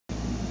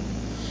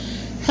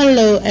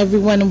Hello,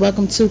 everyone, and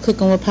welcome to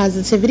Cooking with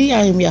Positivity.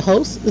 I am your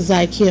host,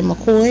 Zykia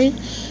McCoy.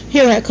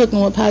 Here at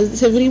Cooking with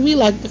Positivity, we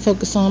like to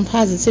focus on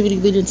positivity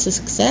leading to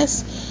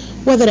success,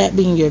 whether that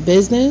be in your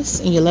business,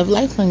 in your love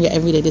life, or in your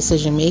everyday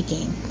decision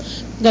making.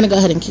 I'm going to go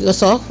ahead and kick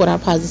us off with our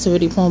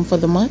positivity poem for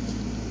the month.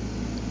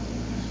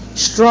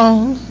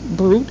 Strong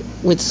brute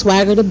with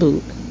swagger to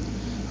boot.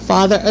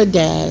 Father or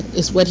dad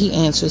is what he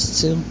answers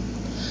to.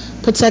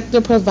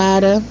 Protector,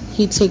 provider,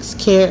 he takes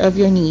care of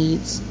your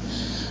needs.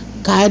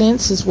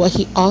 Guidance is what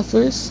he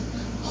offers.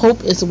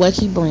 Hope is what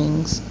he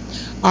brings.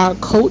 Our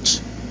coach,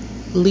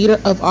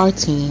 leader of our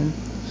team.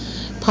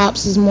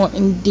 Pops is more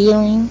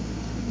endearing.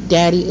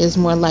 Daddy is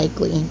more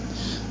likely.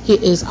 He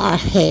is our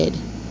head.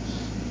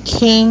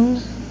 King,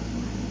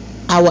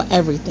 our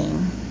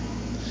everything.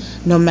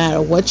 No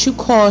matter what you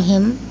call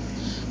him,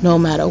 no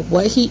matter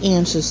what he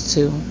answers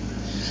to,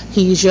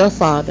 he's your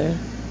father,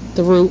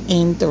 through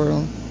and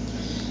through.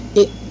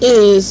 It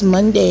is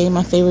Monday,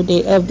 my favorite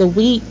day of the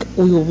week.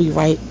 We will be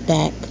right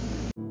back.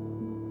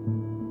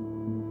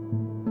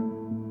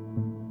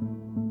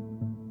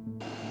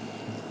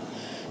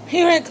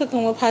 Here at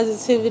Cooking with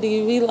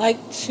Positivity, we like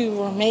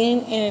to remain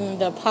in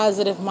the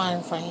positive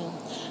mind frame.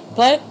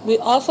 But we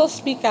also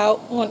speak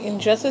out on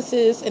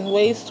injustices and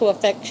ways to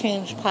affect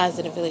change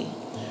positively.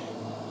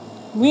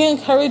 We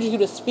encourage you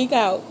to speak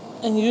out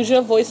and use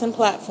your voice and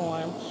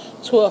platform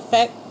to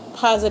affect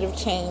positive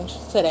change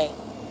today.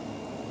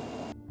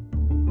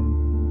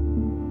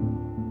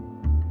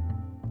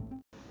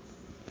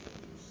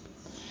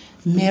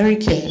 Mary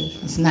Kay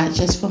is not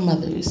just for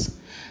mothers.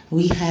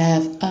 We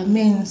have a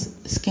men's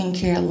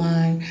skincare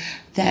line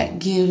that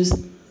gives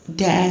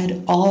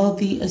dad all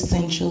the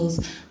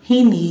essentials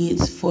he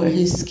needs for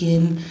his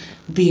skin,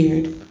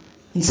 beard,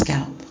 and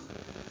scalp.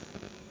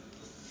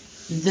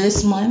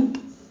 This month,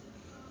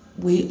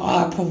 we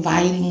are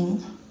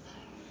providing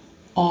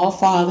all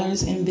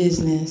fathers in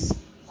business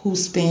who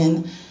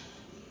spend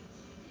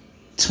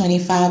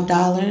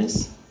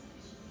 $25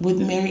 with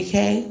Mary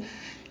Kay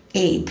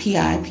a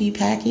PIP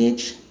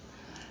package,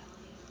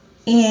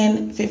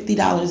 and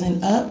 $50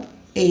 and up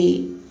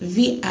a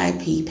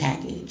VIP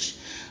package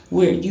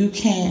where you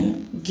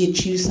can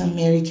get you some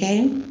Mary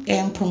Kay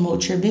and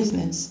promote your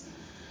business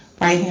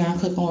right here on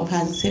Cooking with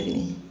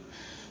Positivity.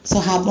 So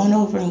hop on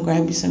over and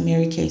grab you some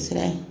Mary Kay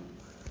today.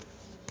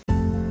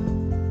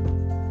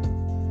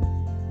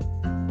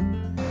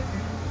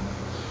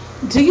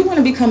 Do you want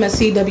to become a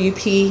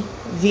CWP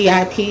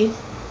VIP?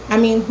 I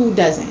mean, who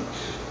doesn't?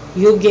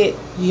 You'll get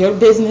your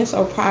business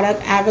or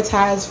product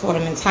advertised for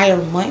an entire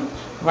month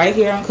right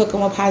here on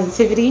Cooking with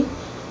Positivity.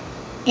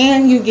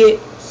 And you get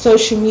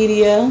social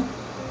media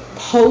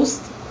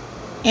post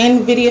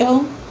and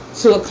video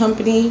to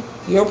accompany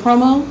your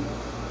promo.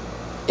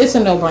 It's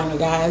a no-brainer,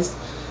 guys.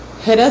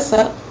 Hit us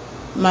up,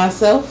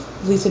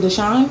 myself, Lisa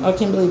Deshawn, or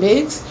Kimberly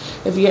Biggs,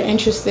 if you're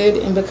interested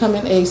in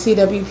becoming a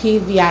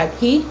CWP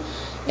VIP,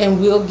 and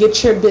we'll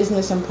get your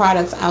business and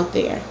products out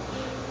there.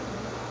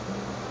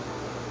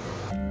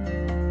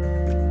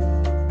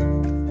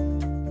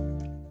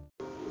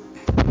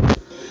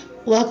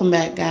 Welcome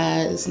back,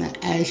 guys. Now,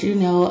 as you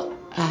know,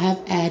 I have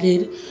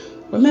added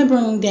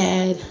Remembering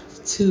Dad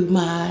to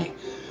my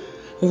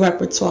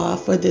repertoire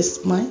for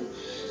this month.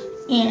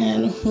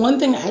 And one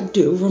thing I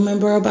do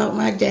remember about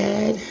my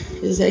dad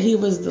is that he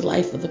was the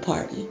life of the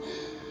party.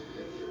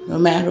 No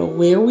matter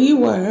where we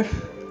were,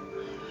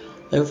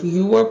 if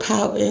you were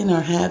pouting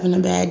or having a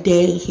bad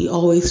day, he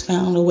always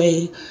found a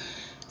way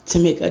to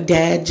make a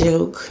dad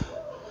joke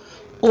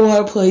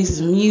or play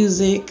some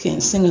music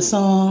and sing a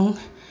song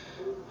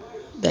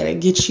that'll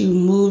get you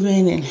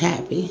moving and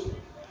happy.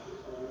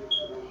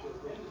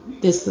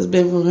 This has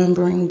been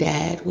Remembering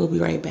Dad. We'll be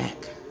right back.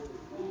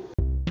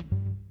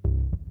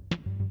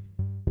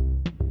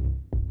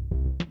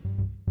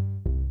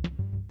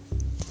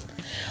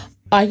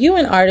 Are you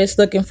an artist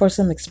looking for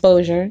some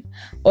exposure?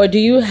 Or do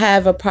you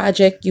have a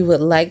project you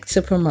would like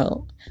to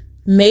promote?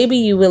 Maybe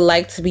you would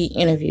like to be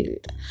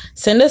interviewed.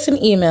 Send us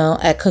an email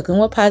at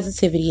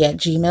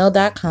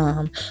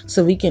cookingwithpositivity@gmail.com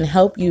so we can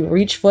help you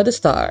reach for the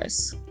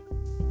stars.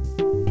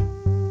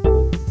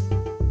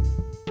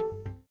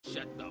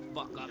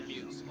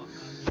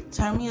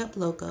 Turn Me Up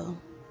Loco,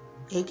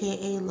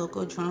 aka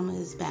Loco Drama,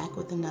 is back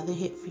with another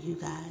hit for you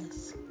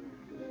guys.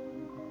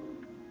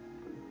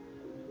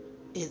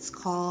 It's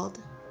called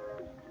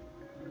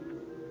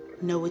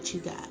Know What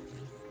You Got.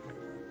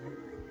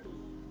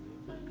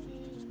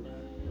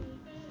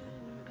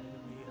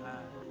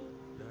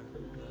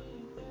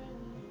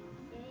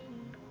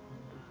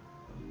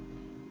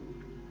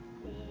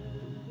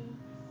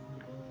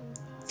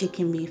 It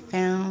can be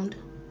found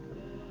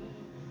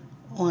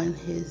on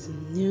his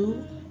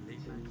new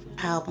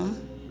album,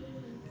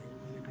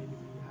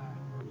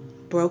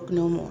 Broke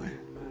No More.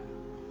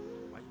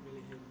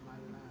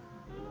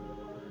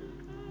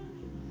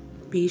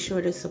 Be sure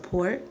to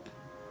support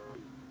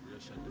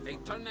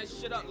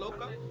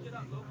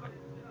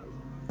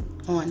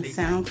on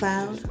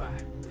SoundCloud,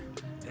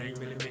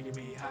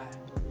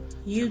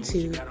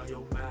 YouTube,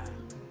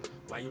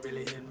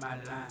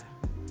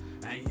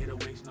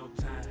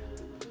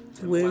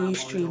 where you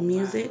stream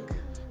music,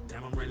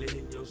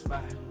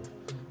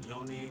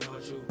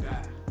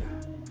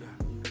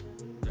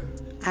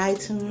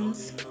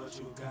 iTunes,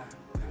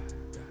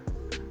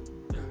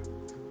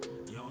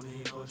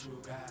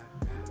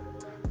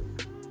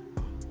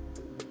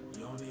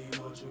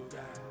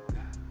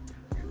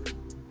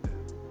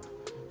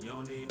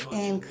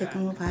 and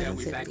Cooking with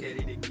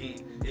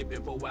Positivity. It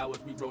been 4 hours,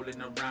 we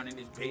rolling around in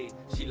this bed.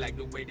 She like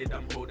the way that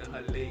I'm holding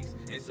her legs.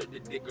 Insert the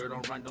dick, girl,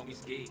 don't run, don't be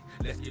scared.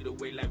 Let's get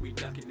away like we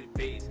ducking the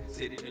phase.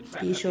 Sit in the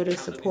trap. Be sure to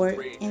support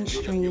and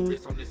stream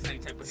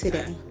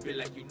today. Feel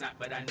like you not,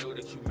 but I know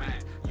that you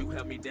mine. You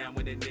held me down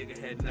when a nigga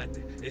had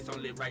nothing. It's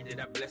only right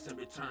that I bless in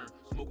return.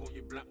 Smoke on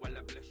your blunt while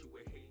I bless you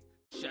with hate.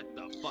 Shut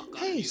the fuck up.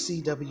 Hey,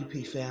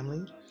 CWP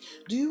family.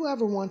 Do you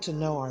ever want to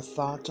know our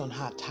thoughts on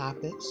hot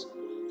topics,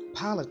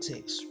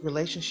 politics,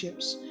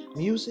 relationships,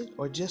 music,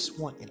 or just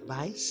want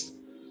advice?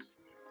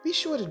 Be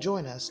sure to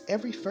join us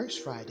every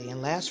first Friday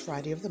and last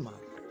Friday of the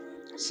month,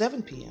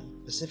 7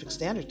 p.m. Pacific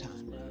Standard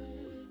Time,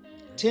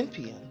 10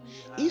 p.m.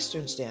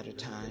 Eastern Standard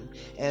Time,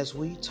 as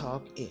we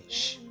talk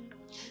ish.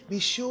 Be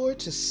sure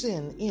to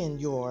send in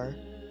your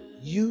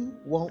 "You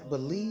Won't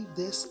Believe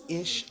This"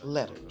 ish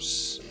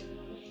letters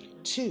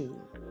to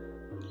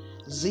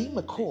Z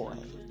McCoy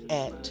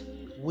at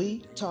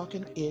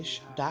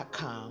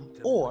wetalkingish.com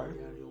or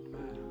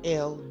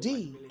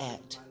LD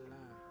at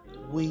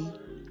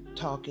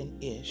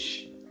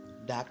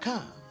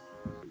wetalkingish.com.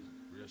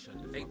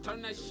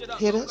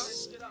 Hit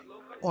us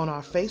on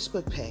our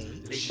Facebook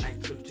page,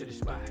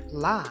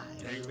 live,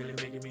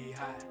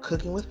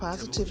 Cooking with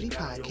Positivity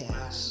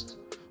podcast,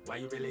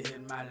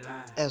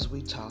 as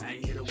we talk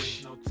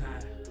ish.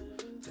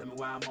 Tell me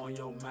why I'm on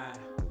your mind.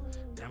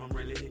 Damn, I'm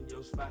really hitting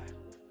your spot.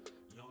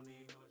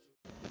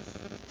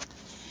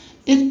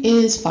 It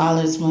is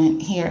Father's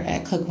Month here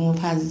at Cooking with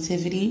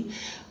Positivity,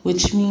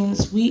 which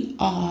means we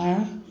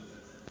are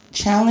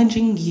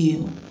challenging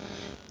you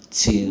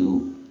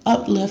to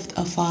uplift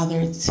a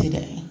father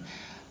today.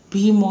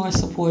 Be more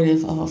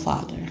supportive of a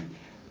father.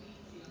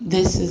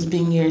 This has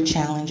been your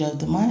challenge of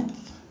the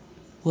month.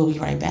 We'll be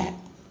right back.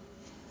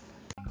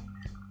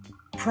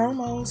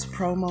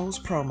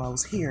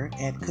 Promos here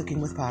at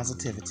Cooking with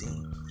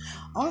Positivity.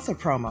 Author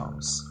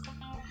promos.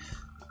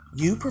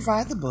 You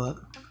provide the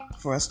book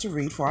for us to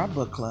read for our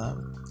book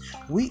club.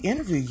 We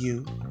interview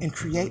you and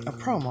create a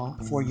promo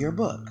for your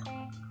book.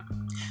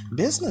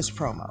 Business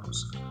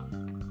promos.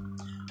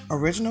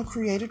 Original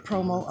created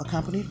promo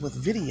accompanied with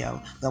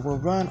video that will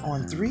run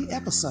on 3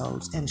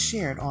 episodes and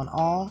shared on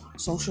all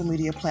social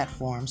media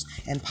platforms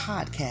and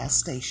podcast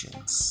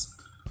stations.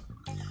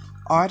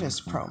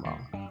 Artist promo.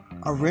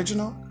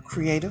 Original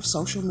creative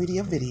social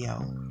media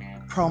video.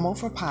 Promo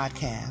for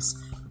podcasts.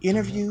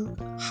 Interview,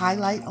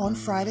 highlight on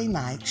Friday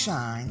Night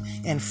Shine,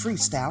 and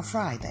Freestyle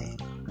Friday.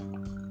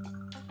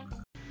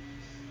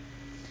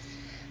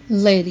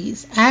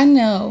 Ladies, I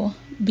know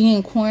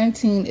being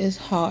quarantined is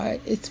hard,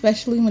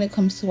 especially when it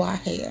comes to our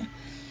hair.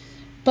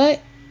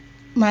 But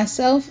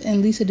myself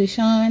and Lisa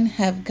Deshawn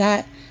have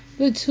got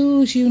the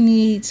tools you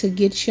need to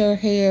get your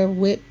hair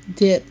whipped,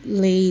 dipped,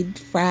 laid,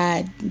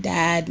 fried,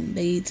 dyed, and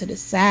laid to the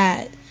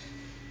side.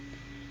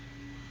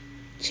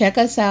 Check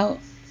us out,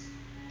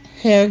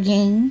 Hair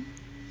Game,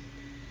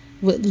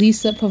 with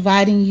Lisa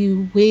providing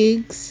you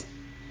wigs,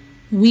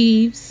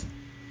 weaves,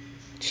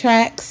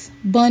 tracks,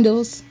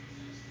 bundles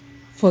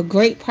for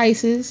great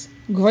prices,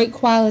 great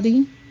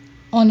quality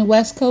on the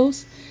West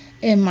Coast,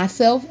 and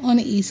myself on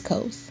the East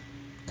Coast.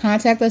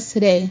 Contact us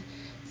today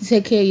to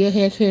take care of your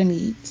hair care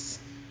needs.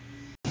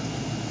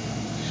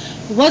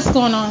 What's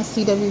going on,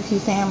 CWP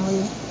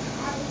family?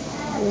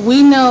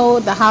 We know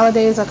the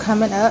holidays are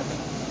coming up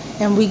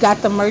and we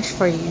got the merch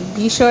for you.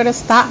 Be sure to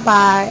stop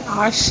by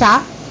our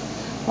shop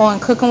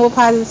on Cooking with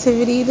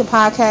Positivity, the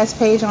podcast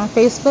page on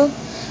Facebook,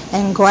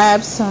 and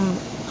grab some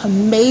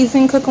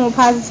amazing Cooking with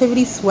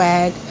Positivity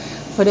swag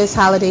for this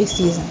holiday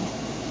season.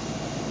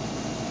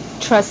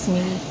 Trust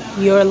me,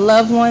 your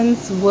loved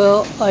ones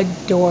will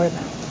adore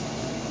them.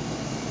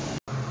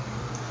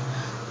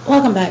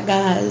 Welcome back,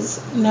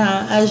 guys.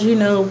 Now, as you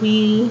know,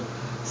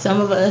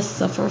 some of us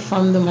suffer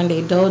from the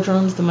Monday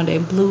doldrums, the Monday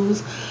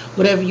blues,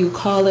 whatever you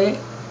call it.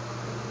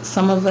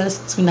 Some of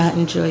us do not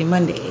enjoy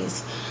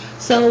Mondays.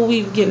 So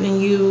we've given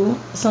you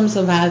some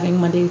surviving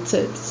Monday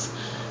tips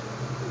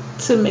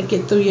to make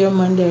it through your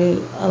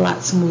Monday a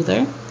lot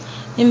smoother.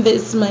 In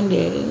this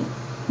Monday,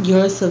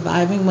 your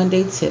surviving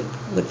Monday tip,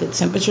 with the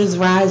temperatures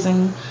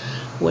rising,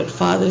 with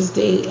Father's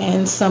Day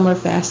and summer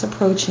fast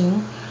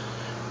approaching,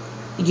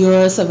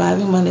 your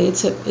surviving Monday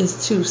tip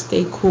is to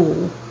stay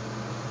cool.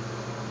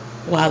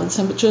 While the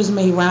temperatures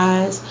may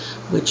rise,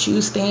 with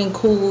you staying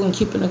cool and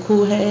keeping a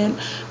cool head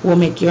will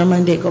make your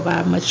Monday go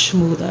by much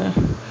smoother.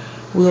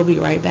 We'll be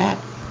right back.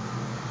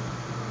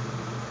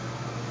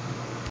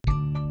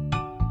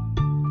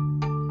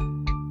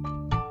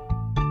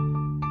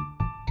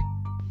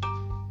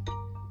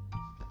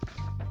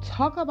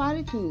 Talk About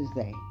It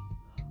Tuesday.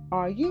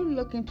 Are you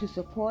looking to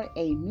support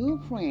a new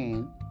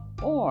friend,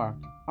 or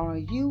are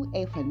you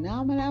a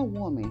phenomenal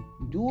woman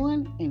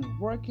doing and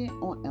working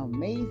on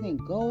amazing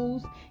accomplishing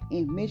goals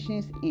and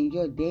missions in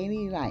your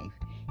daily life.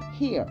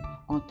 Here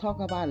on Talk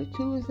About It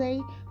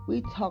Tuesday,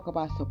 we talk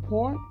about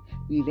support,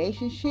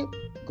 relationship,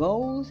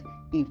 goals,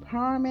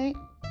 empowerment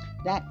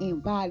that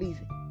embodies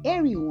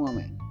every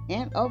woman,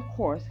 and of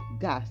course,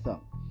 gossip.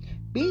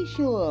 Be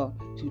sure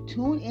to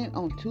tune in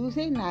on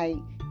Tuesday night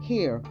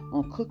here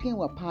on Cooking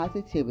with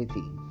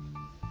Positivity.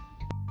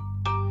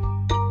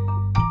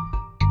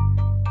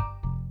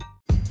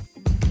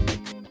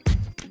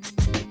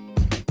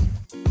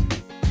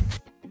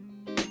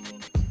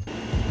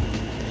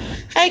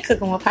 Hey,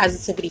 Cooking with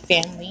Positivity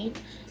family.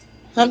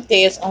 Hump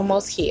Day is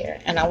almost here,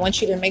 and I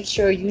want you to make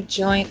sure you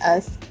join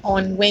us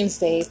on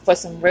Wednesday for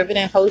some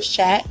riveting host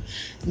chat,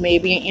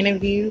 maybe an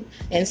interview,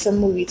 and some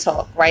movie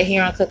talk right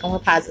here on Cooking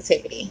with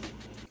Positivity.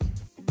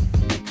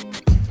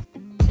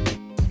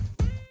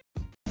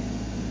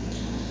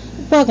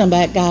 Welcome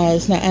back,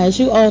 guys. Now, as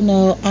you all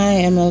know, I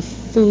am a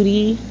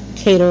foodie,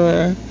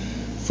 caterer,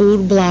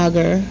 food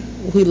blogger.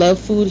 We love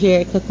food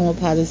here at Cooking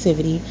with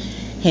Positivity,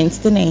 hence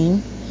the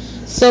name.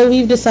 So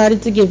we've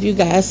decided to give you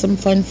guys some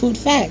fun food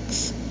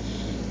facts.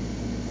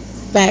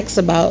 Facts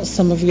about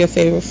some of your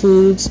favorite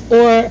foods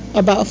or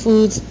about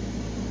foods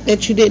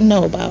that you didn't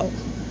know about.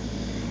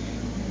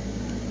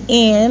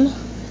 And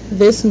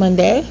this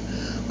Monday,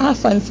 our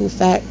fun food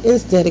fact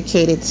is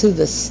dedicated to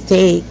the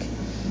steak.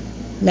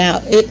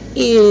 Now, it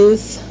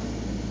is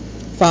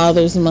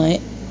Father's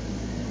Month,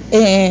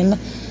 and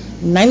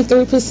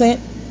 93%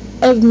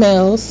 of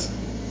males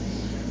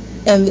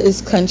in this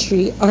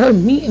country are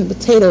meat and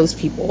potatoes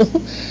people.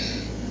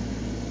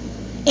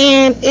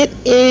 And it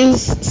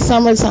is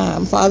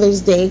summertime.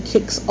 Father's Day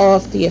kicks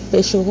off the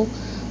official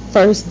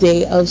first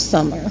day of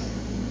summer.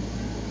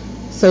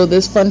 So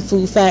this fun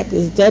food fact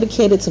is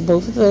dedicated to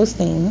both of those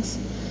things.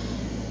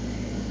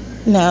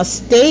 Now,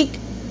 steak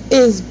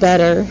is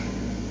better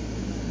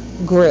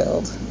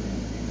grilled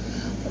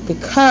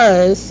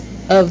because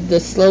of the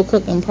slow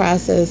cooking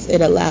process.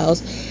 It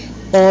allows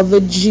all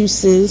the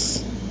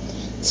juices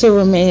to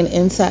remain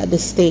inside the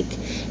steak,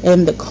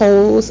 and the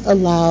coals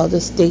allow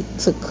the steak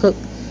to cook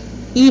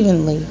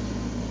evenly.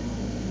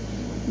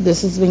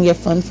 This has been your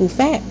fun food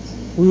fact.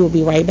 We will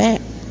be right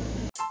back.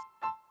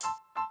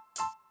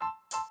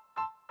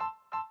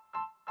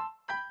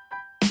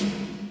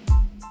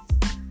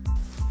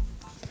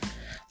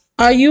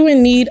 Are you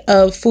in need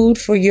of food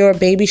for your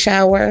baby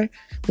shower,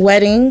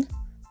 wedding,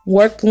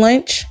 work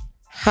lunch,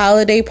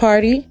 holiday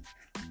party,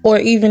 or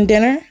even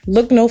dinner?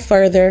 Look no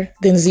further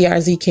than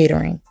ZRZ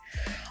Catering,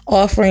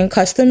 offering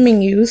custom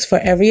menus for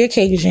every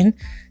occasion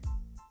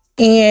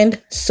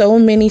and so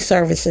many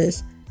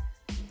services.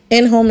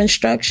 In-home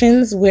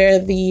instructions where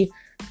the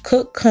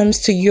cook comes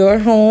to your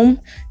home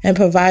and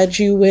provides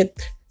you with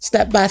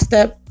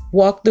step-by-step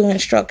walkthrough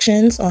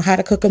instructions on how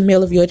to cook a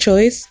meal of your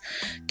choice.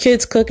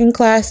 Kids cooking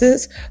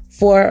classes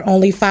for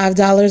only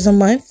 $5 a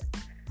month.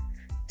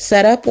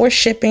 Setup or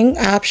shipping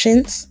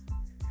options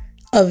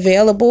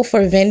available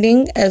for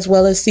vending as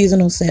well as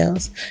seasonal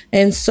sales,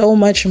 and so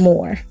much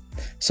more.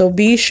 So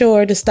be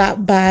sure to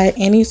stop by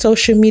any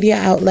social media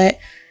outlet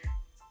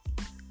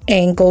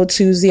and go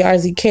to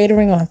ZRZ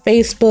Catering on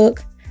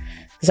Facebook,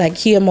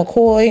 Zykia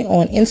McCoy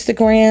on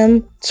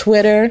Instagram,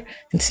 Twitter,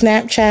 and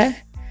Snapchat.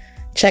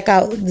 Check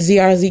out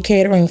ZRZ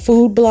Catering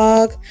food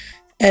blog,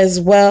 as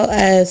well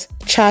as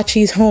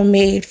Chachi's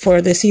Homemade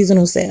for the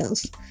seasonal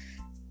sales.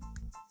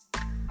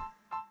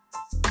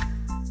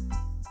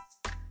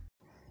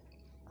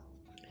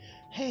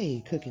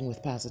 Hey, Cooking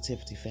with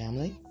Positivity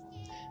family.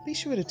 Be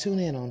sure to tune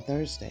in on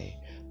Thursday,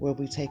 where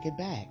we take it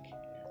back.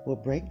 We'll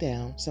break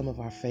down some of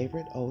our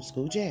favorite old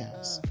school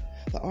jams,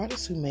 the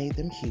artists who made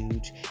them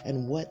huge,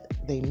 and what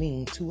they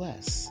mean to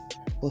us,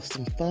 with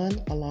some fun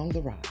along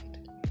the ride.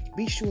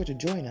 Be sure to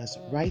join us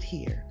right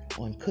here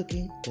on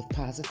Cooking with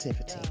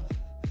Positivity.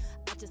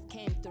 I just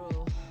came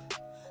through.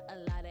 A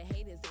lot of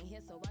haters in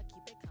here, so I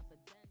keep it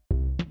confidential.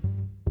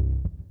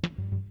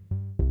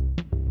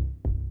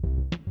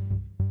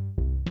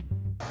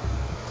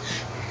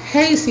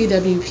 Hey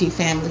CWP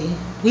family,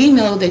 we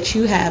know that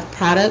you have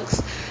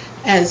products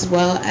as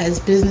well as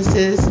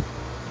businesses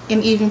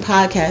and even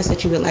podcasts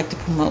that you would like to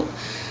promote.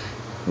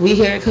 We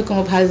here at Cooking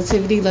with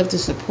Positivity love to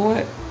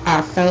support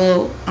our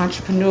fellow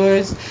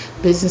entrepreneurs,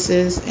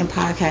 businesses, and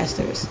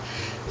podcasters.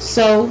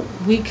 So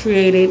we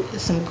created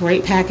some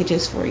great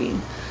packages for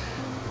you.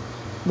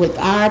 With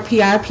our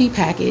PRP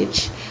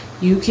package,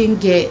 you can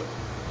get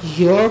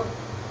your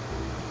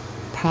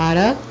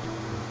product,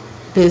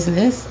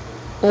 business,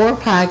 or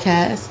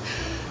podcast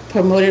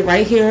promoted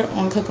right here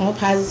on Cooking with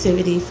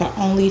Positivity for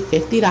only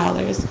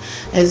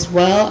 $50, as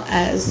well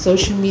as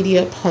social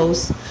media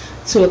posts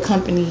to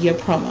accompany your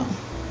promo.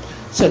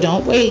 So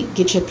don't wait,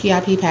 get your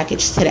PRP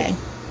package today.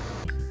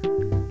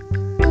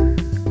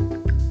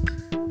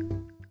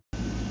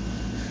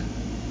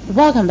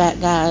 Welcome back,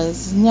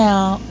 guys.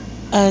 Now,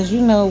 as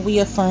you know, we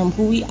affirm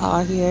who we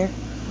are here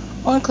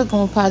on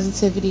Cooking with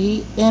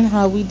Positivity, and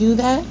how we do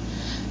that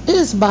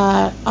is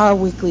by our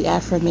weekly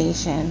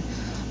affirmation.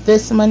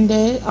 This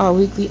Monday, our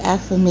weekly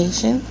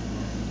affirmation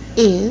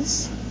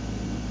is: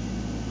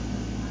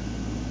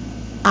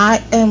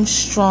 I am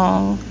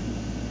strong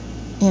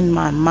in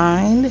my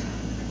mind,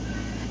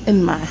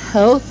 in my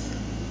health,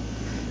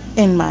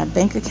 in my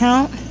bank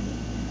account,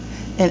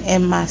 and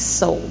in my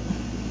soul.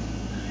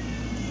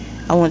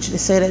 I want you to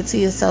say that to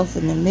yourself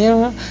in the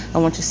mirror. I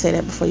want you to say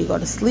that before you go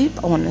to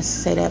sleep. I want you to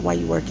say that while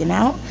you're working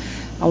out.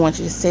 I want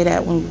you to say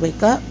that when you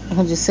wake up. I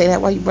want you to say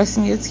that while you're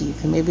brushing your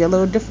teeth. It may be a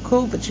little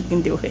difficult, but you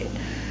can do it.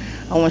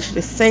 I want you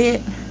to say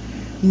it,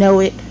 know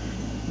it,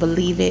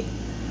 believe it,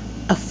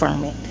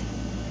 affirm it.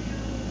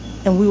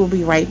 And we will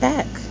be right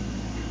back.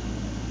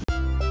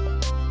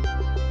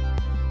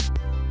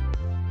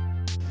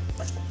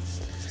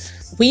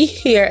 We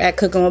here at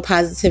Cooking with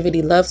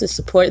Positivity love to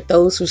support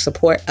those who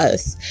support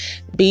us.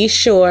 Be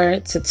sure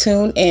to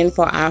tune in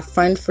for our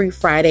Fun Free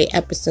Friday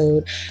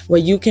episode, where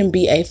you can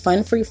be a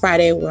Fun Free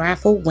Friday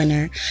raffle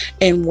winner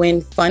and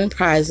win fun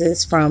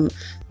prizes from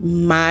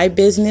my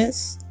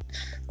business,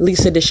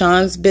 Lisa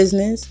Deshawn's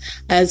business,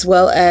 as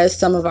well as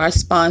some of our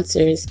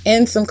sponsors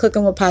and some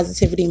Cooking with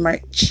Positivity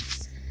merch.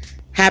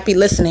 Happy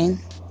listening.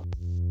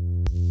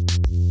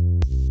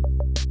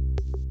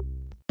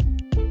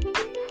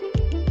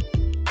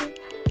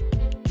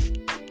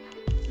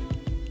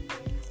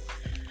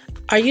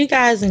 Are you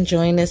guys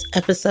enjoying this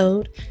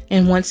episode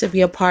and want to be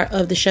a part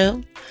of the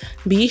show?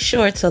 Be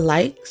sure to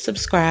like,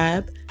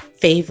 subscribe,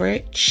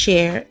 favorite,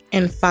 share,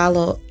 and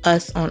follow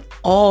us on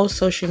all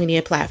social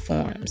media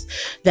platforms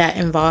that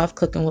involve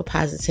Cooking with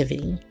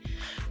Positivity.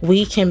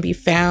 We can be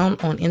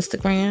found on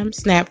Instagram,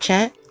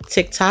 Snapchat,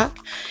 TikTok,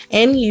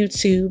 and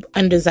YouTube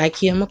under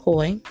Zykia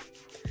McCoy.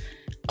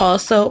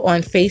 Also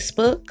on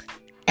Facebook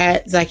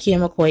at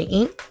Zykia McCoy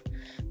Inc.,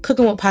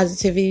 Cooking with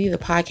Positivity, the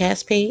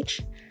podcast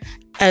page,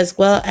 as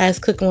well as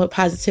Cooking with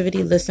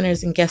Positivity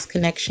Listeners and Guest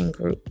Connection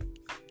Group,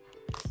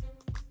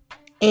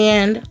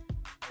 and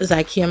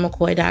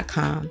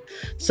ZykiaMcCoy.com.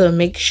 So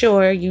make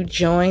sure you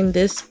join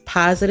this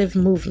positive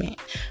movement.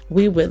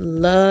 We would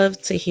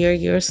love to hear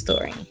your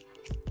story.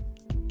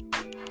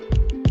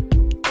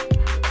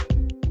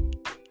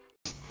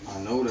 I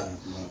know that.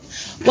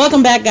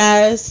 Welcome back,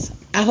 guys.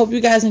 I hope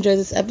you guys enjoyed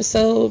this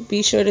episode.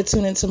 Be sure to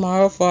tune in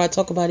tomorrow for our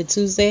Talk About It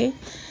Tuesday.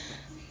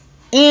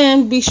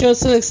 And be sure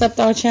to accept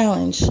our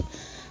challenge.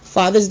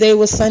 Father's Day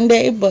was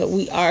Sunday, but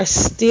we are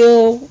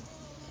still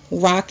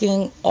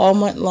rocking all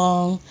month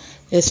long.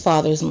 It's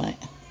Father's Month.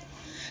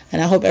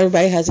 And I hope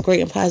everybody has a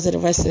great and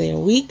positive rest of their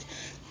week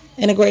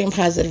and a great and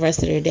positive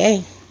rest of their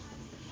day.